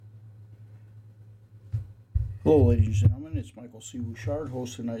Hello, ladies and gentlemen. It's Michael C. Bouchard,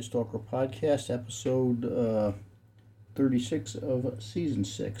 host of the Night Stalker podcast, episode 36 of season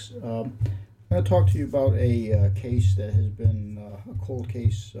 6. I'm going to talk to you about a case that has been a cold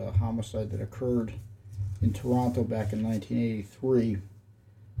case homicide that occurred in Toronto back in 1983.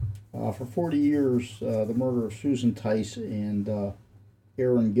 For 40 years, the murder of Susan Tice and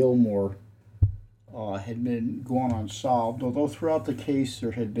Erin Gilmour had been going unsolved, although throughout the case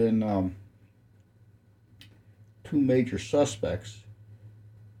there had been two major suspects.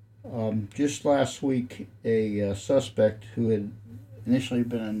 Just last week, a suspect who had initially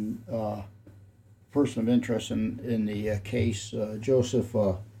been a person of interest in the case, Joseph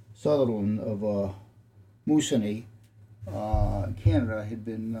Sutherland of Moosonee, Canada, had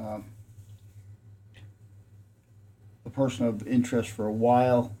been a person of interest for a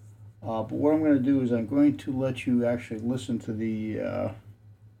while. But what I'm going to do is I'm going to let you actually listen to the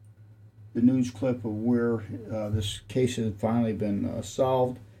news clip of where this case has finally been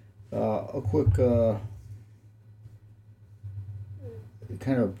solved. A quick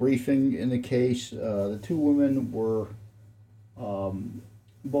kind of briefing in the case. The two women were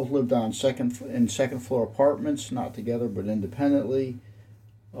both lived on second floor apartments, not together but independently.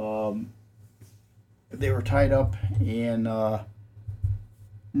 They were tied up and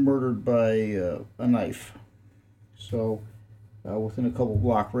murdered by a knife. So. Within a couple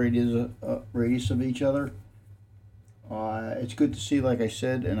block radius of each other. It's good to see, like I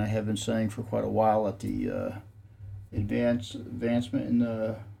said, and I have been saying for quite a while, that the advancement in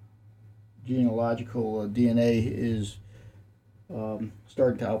the genealogical DNA is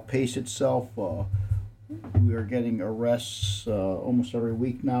starting to outpace itself. We are getting arrests almost every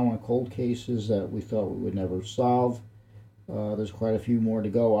week now on cold cases that we thought we would never solve. There's quite a few more to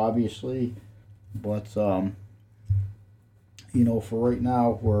go, obviously, but for right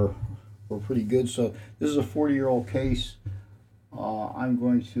now, we're pretty good. So this is a 40-year-old case. I'm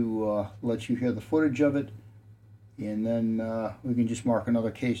going to let you hear the footage of it, and then we can just mark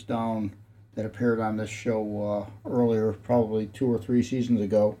another case down that appeared on this show earlier, probably 2 or 3 seasons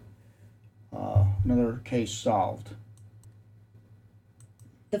ago. Another case solved.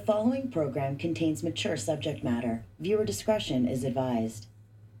 The following program contains mature subject matter. Viewer discretion is advised.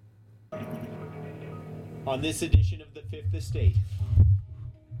 On this edition of The Fifth Estate,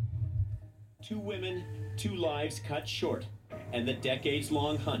 2 women, 2 lives cut short, and the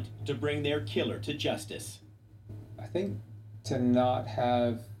decades-long hunt to bring their killer to justice. I think to not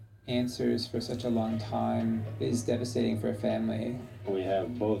have answers for such a long time is devastating for a family. We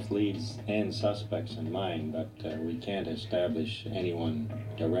have both leads and suspects in mind, but we can't establish anyone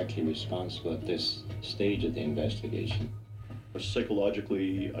directly responsible at this stage of the investigation.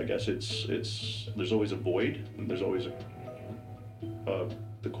 Psychologically, I guess it's there's always a void, and there's always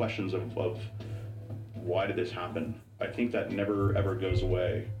the questions of why did this happen. I think that never ever goes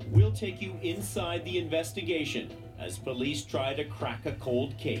away. We'll take you inside the investigation as police try to crack a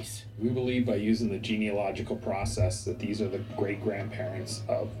cold case. We believe by using the genealogical process that these are the great-grandparents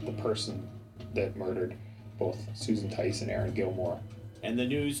of the person that murdered both Susan Tice and Erin Gilmour. And the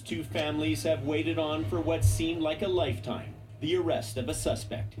news 2 families have waited on for what seemed like a lifetime. The arrest of a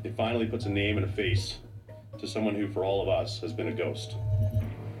suspect. It finally puts a name and a face to someone who, for all of us, has been a ghost.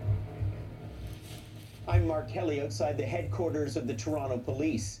 I'm Mark Kelly outside the headquarters of the Toronto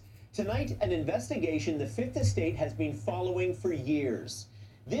Police. Tonight, an investigation the Fifth Estate has been following for years.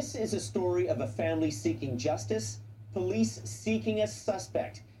 This is a story of a family seeking justice, police seeking a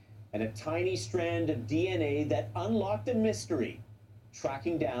suspect, and a tiny strand of DNA that unlocked a mystery,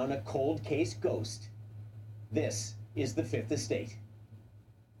 tracking down a cold case ghost. This is the Fifth Estate.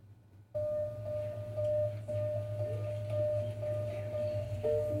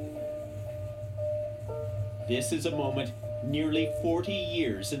 This is a moment nearly 40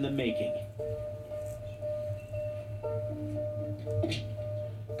 years in the making.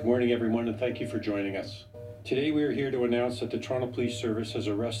 Good morning, everyone, and thank you for joining us. Today we are here to announce that the Toronto Police Service has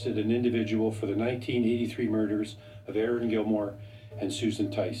arrested an individual for the 1983 murders of Erin Gilmour and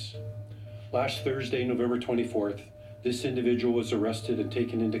Susan Tice. Last Thursday, November 24th, this individual was arrested and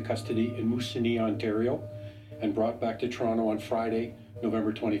taken into custody in Moosonee, Ontario, and brought back to Toronto on Friday,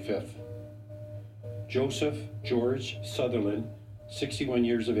 November 25th. Joseph George Sutherland, 61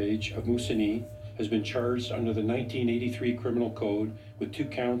 years of age, of Moosonee, has been charged under the 1983 Criminal Code with 2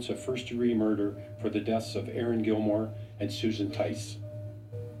 counts of first-degree murder for the deaths of Erin Gilmour and Susan Tice.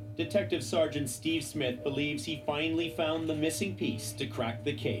 Detective Sergeant Steve Smith believes he finally found the missing piece to crack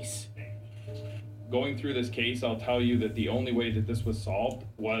the case. Going through this case, I'll tell you that the only way that this was solved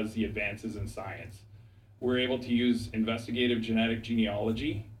was the advances in science. We're able to use investigative genetic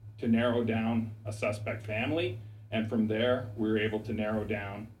genealogy to narrow down a suspect family, and from there, we were able to narrow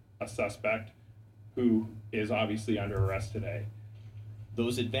down a suspect who is obviously under arrest today.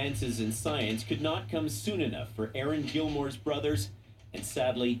 Those advances in science could not come soon enough for Erin Gilmour's brothers, and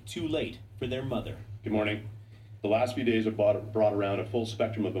sadly, too late for their mother. Good morning. The last few days have brought around a full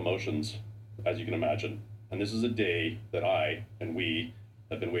spectrum of emotions, as you can imagine. And this is a day that I and we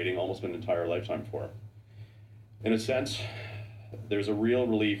have been waiting almost an entire lifetime for. In a sense, there's a real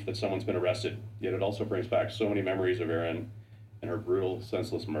relief that someone's been arrested, yet it also brings back so many memories of Erin and her brutal,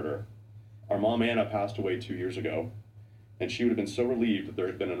 senseless murder. Our mom, Anna, passed away 2 years ago, and she would have been so relieved that there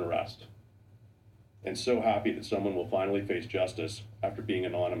had been an arrest, and so happy that someone will finally face justice after being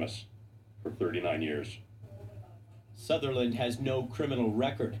anonymous for 39 years. Sutherland has no criminal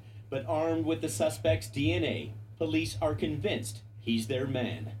record, but armed with the suspect's DNA, police are convinced he's their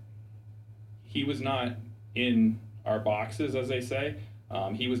man. He was not in our boxes, as they say.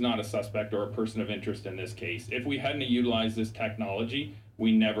 He was not a suspect or a person of interest in this case. If we hadn't utilized this technology,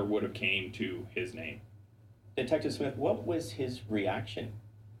 we never would have came to his name. Detective Smith, what was his reaction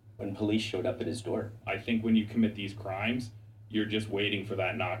when police showed up at his door? I think when you commit these crimes, you're just waiting for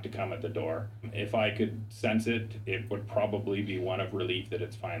that knock to come at the door. If I could sense it, it would probably be one of relief that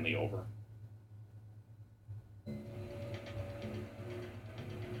it's finally over.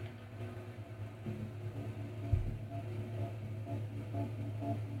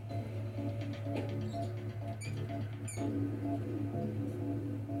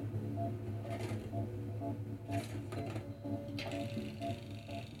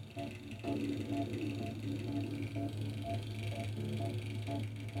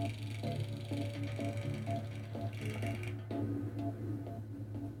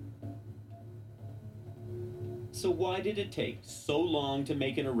 So why did it take so long to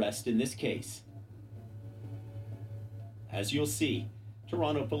make an arrest in this case? As you'll see,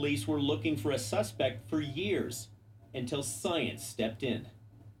 Toronto police were looking for a suspect for years until science stepped in.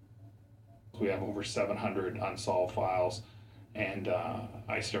 We have over 700 unsolved files, and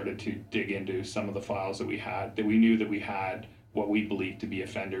I started to dig into some of the files that we had, that we knew that we had what we believed to be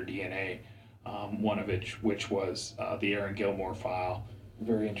offender DNA, one of which was the Erin Gilmour file.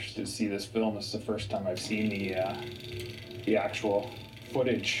 Very interested to see this film. This is the first time I've seen the actual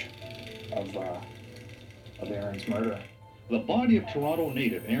footage of Erin's murder. The body of Toronto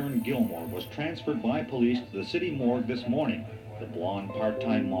native Erin Gilmour was transferred by police to the city morgue this morning. The blonde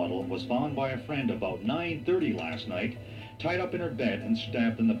part-time model was found by a friend about 9:30 last night, tied up in her bed and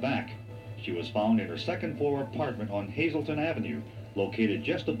stabbed in the back. She was found in her second-floor apartment on Hazelton Avenue, located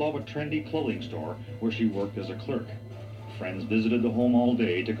just above a trendy clothing store where she worked as a clerk. Friends visited the home all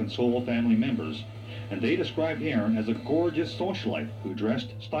day to console family members, and they described Erin as a gorgeous socialite who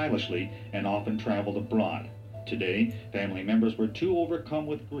dressed stylishly and often traveled abroad. Today, family members were too overcome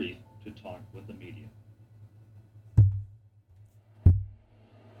with grief to talk with the media.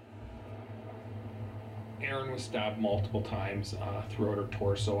 Erin was stabbed multiple times throughout her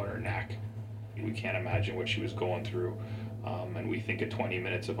torso and her neck. We can't imagine what she was going through, and we think at 20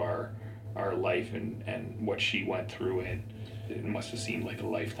 minutes of our life and what she went through, and it must have seemed like a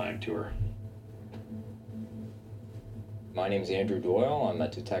lifetime to her. My name is Andrew Doyle. I'm a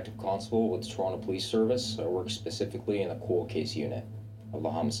detective constable with the Toronto Police Service. I work specifically in the cold case unit of the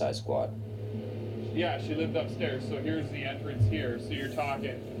Homicide Squad. Yeah, she lived upstairs, so here's the entrance here. So you're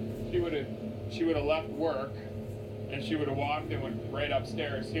talking, she would have left work, and she would have walked and went right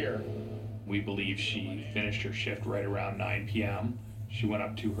upstairs here. We believe she finished her shift right around 9 p.m. She went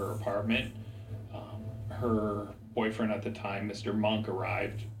up to her apartment. Her boyfriend at the time, Mr. Monk,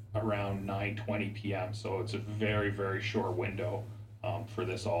 arrived around 9:20 p.m. So it's a very, very short window for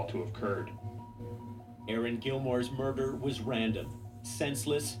this all to have occurred. Erin Gilmour's murder was random,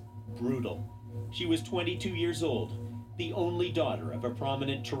 senseless, brutal. She was 22 years old, the only daughter of a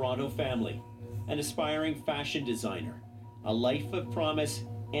prominent Toronto family, an aspiring fashion designer. A life of promise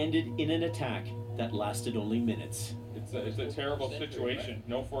ended in an attack that lasted only minutes. It's a terrible situation. Right?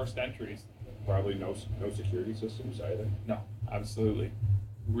 No forced entries. Probably no security systems either. No, absolutely.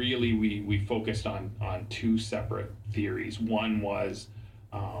 Really, we focused on two separate theories. One was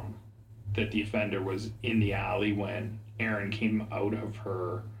that the offender was in the alley when Erin came out of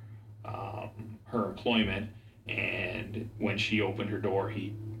her employment, and when she opened her door,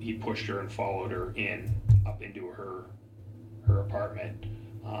 he pushed her and followed her up into her apartment.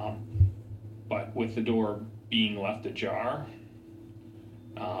 But with the door being left ajar,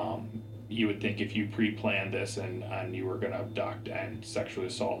 you would think if you pre-planned this and you were going to abduct and sexually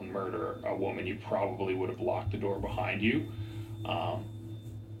assault and murder a woman, you probably would have locked the door behind you. A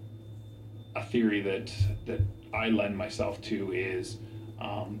theory that I lend myself to is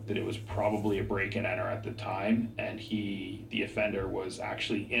that it was probably a break and enter at the time, and the offender was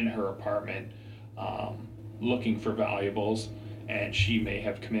actually in her apartment looking for valuables, and she may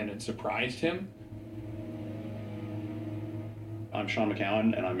have come in and surprised him. I'm Sean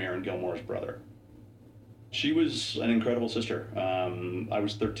McCowan, and I'm Erin Gilmour's brother. She was an incredible sister. I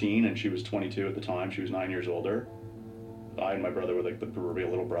was 13 and she was 22 at the time. She was 9 years older. I and my brother were like the proverbial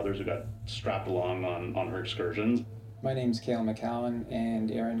little brothers who got strapped along on her excursions. My name's Cale McCowan,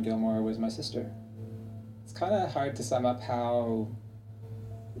 and Erin Gilmour was my sister. It's kind of hard to sum up how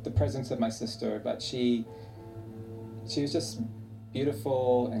the presence of my sister, but she was just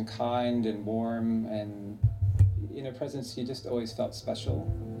beautiful and kind and warm, and in her presence you just always felt special.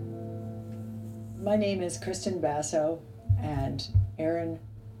 My name is Kristen Basso, and Erin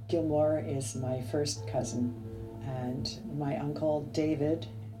Gilmour is my first cousin, and my uncle David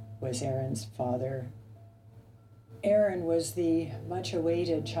was Erin's father. Erin was the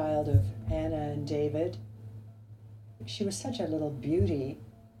much-awaited child of Anna and David. She was such a little beauty.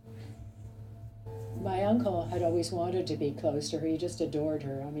 My uncle had always wanted to be close to her. He just adored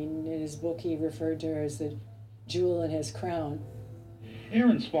her. I mean, in his book he referred to her as the jewel in his crown.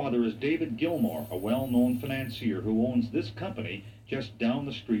 Erin's father is David Gilmour, a well-known financier who owns this company just down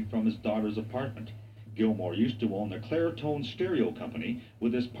the street from his daughter's apartment. Gilmour used to own the Claritone Stereo Company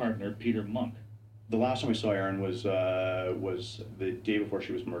with his partner Peter Monk. The last time we saw Erin was the day before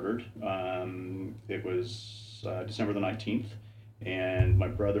she was murdered. It was December the 19th, and my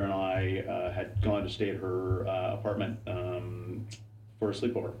brother and I had gone to stay at her apartment for a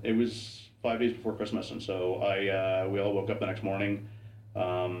sleepover. It was 5 days before Christmas, and so we all woke up the next morning.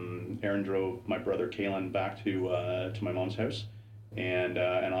 Erin drove my brother Kalen back to my mom's house, and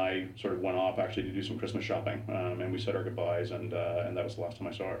I sort of went off actually to do some Christmas shopping, and we said our goodbyes, and that was the last time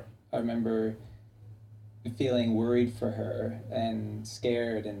I saw her. I remember feeling worried for her and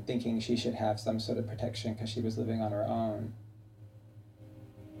scared and thinking she should have some sort of protection because she was living on her own.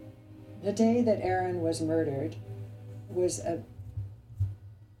 The day that Erin was murdered was a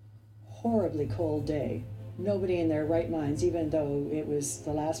horribly cold day. Nobody in their right minds, even though it was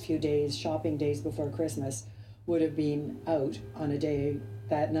the last few days, shopping days before Christmas, would have been out on a day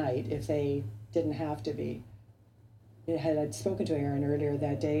that night if they didn't have to be. I'd spoken to Erin earlier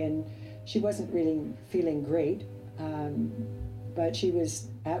that day, and she wasn't really feeling great, but she was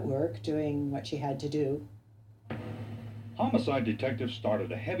at work doing what she had to do. Homicide detectives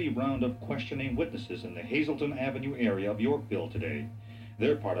started a heavy round of questioning witnesses in the Hazelton Avenue area of Yorkville today.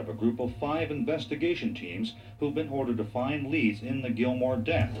 They're part of a group of 5 investigation teams who've been ordered to find leads in the Gilmour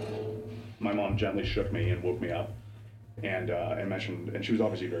death. My mom gently shook me and woke me up, and mentioned, and she was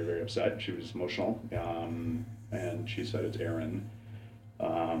obviously very, very upset. She was emotional, and she said, "It's Erin."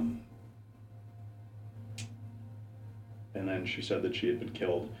 And then she said that she had been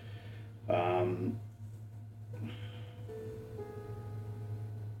killed. And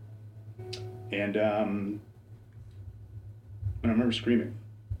I remember screaming.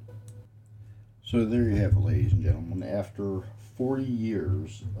 So there you have it, ladies and gentlemen. After 40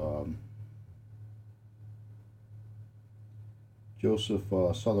 years, Joseph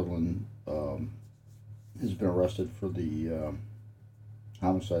Sutherland has been arrested for the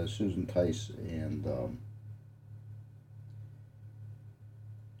homicide of Susan Tice and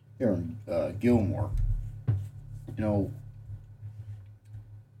Erin Gilmour. You know,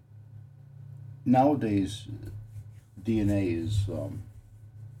 nowadays DNA is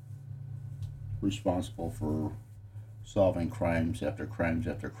responsible for solving crimes after crimes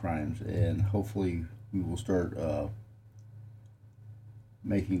after crimes, and hopefully we will start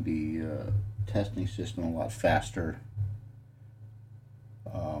making the testing system a lot faster,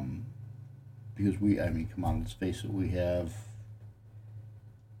 because come on, let's face it, we have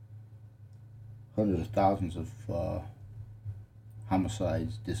hundreds of thousands of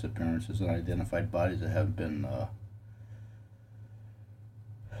homicides, disappearances, and unidentified bodies that have been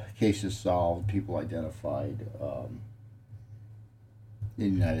cases solved, people identified in the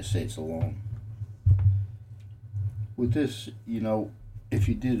United States alone. With this, you know, if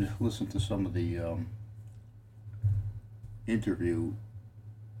you did listen to some of the interview,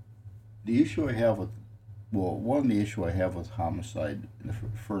 the issue I have with, the issue I have with homicide in the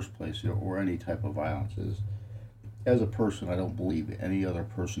first place, or any type of violence, is, as a person, I don't believe any other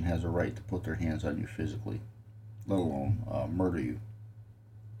person has a right to put their hands on you physically, let alone murder you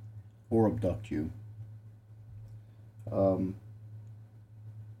or abduct you.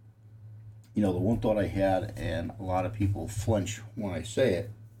 You know, the one thought I had, and a lot of people flinch when I say it,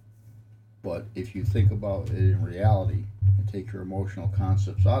 but if you think about it in reality and take your emotional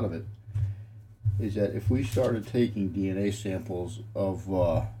concepts out of it, is that if we started taking DNA samples of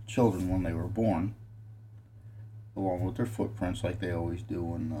children when they were born, along with their footprints like they always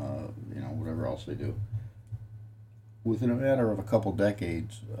do, and whatever else they do, within a matter of a couple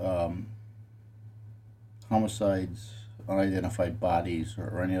decades, homicides, unidentified bodies,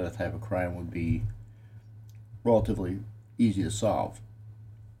 or any other type of crime would be relatively easy to solve.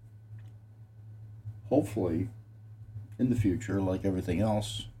 Hopefully, in the future, like everything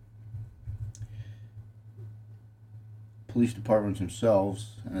else, police departments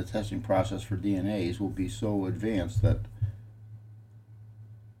themselves and the testing process for DNAs will be so advanced that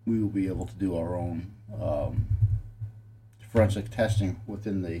we will be able to do our own forensic testing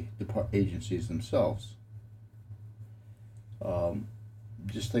within the agencies themselves.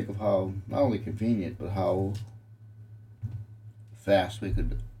 Just think of how not only convenient, but how fast we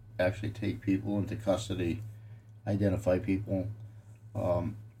could actually take people into custody, identify people.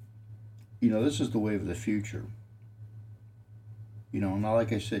 This is the wave of the future. Now,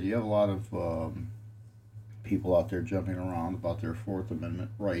 like I said, you have a lot of people out there jumping around about their Fourth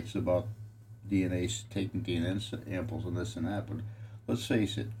Amendment rights, about DNA, taking DNA samples and this and that, but let's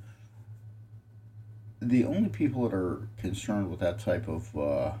face it, the only people that are concerned with that type of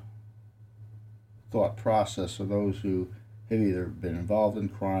thought process are those who have either been involved in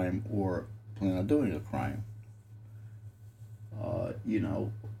crime or plan on doing a crime.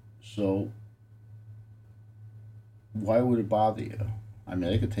 So why would it bother you? I mean,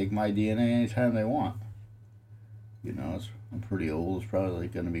 they could take my DNA anytime they want. I'm pretty old. It's probably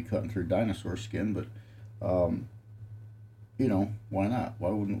going to be cutting through dinosaur skin, but why not? Why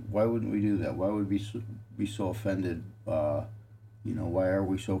wouldn't we do that? Why would we be so offended? Why are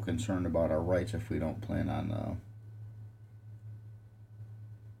we so concerned about our rights if we don't plan on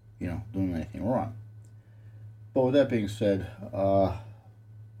doing anything wrong? But with that being said,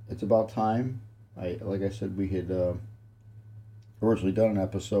 it's about time. Like I said, we had originally done an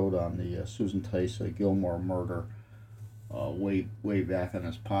episode on the Susan Tice-Gilmour murder way back on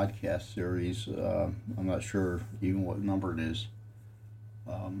this podcast series. I'm not sure even what number it is.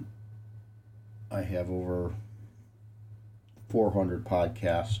 I have over 400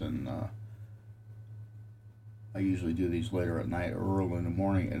 podcasts, and I usually do these later at night or early in the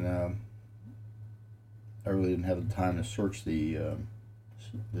morning, and I really didn't have the time to search the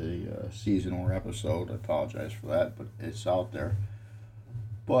season or episode. I apologize for that, but it's out there.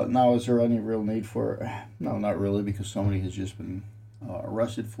 But now, is there any real need for it? No, not really, because somebody has just been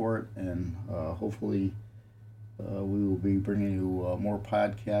arrested for it, and hopefully we will be bringing you more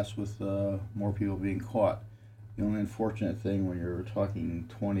podcasts with more people being caught. The only unfortunate thing when you're talking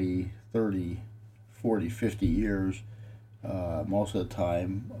 20, 30, 40, 50 years, most of the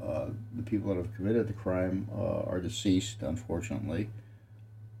time the people that have committed the crime are deceased, unfortunately.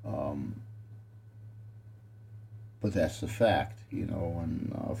 But that's the fact,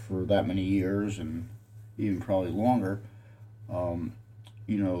 and for that many years, and even probably longer,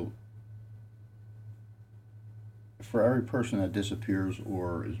 for every person that disappears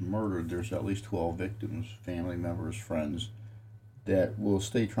or is murdered, there's at least 12 victims, family members, friends, that will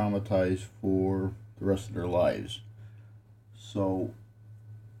stay traumatized for the rest of their lives. So,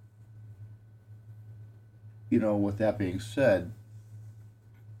 with that being said,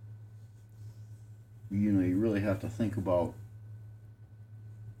 you really have to think about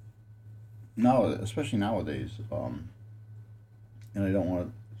now, especially nowadays. And I don't want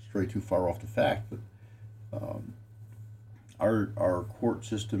to stray too far off the fact, but our court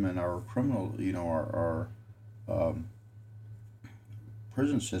system and our criminal, our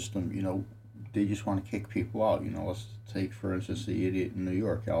prison system, they just want to kick people out. Let's take, for instance, the idiot in New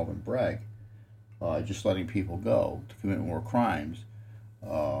York, Alvin Bragg, just letting people go to commit more crimes.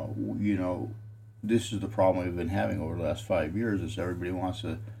 This is the problem we've been having over the last 5 years, is everybody wants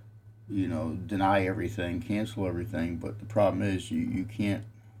to, deny everything, cancel everything, but the problem is you can't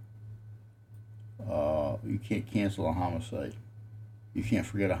cancel a homicide. You can't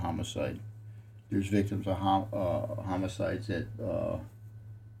forget a homicide. There's victims of homicides that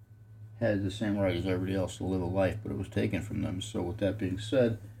had the same right as everybody else to live a life, but it was taken from them. So with that being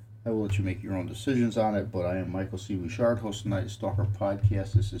said, I will let you make your own decisions on it, but I am Michael C. Bouchard, host of the Night Stalker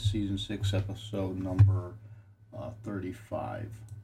podcast. This is Season 6, Episode number 35.